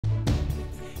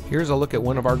Here's a look at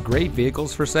one of our great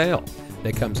vehicles for sale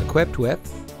that comes equipped with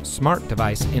smart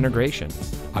device integration,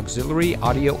 auxiliary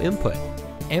audio input,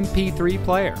 MP3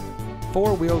 player,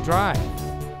 4-wheel drive,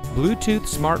 Bluetooth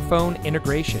smartphone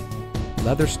integration,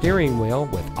 leather steering wheel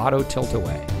with auto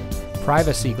tilt-away,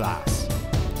 privacy glass,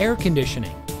 air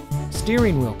conditioning,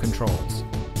 steering wheel controls,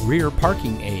 rear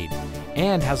parking aid,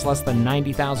 and has less than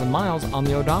 90,000 miles on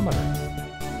the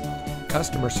odometer.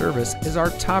 Customer service is our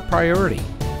top priority.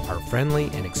 Our friendly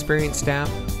and experienced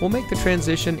staff will make the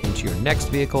transition into your next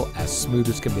vehicle as smooth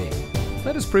as can be.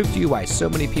 Let us prove to you why so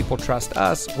many people trust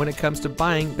us when it comes to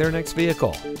buying their next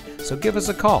vehicle. So give us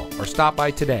a call or stop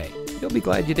by today. You'll be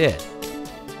glad you did.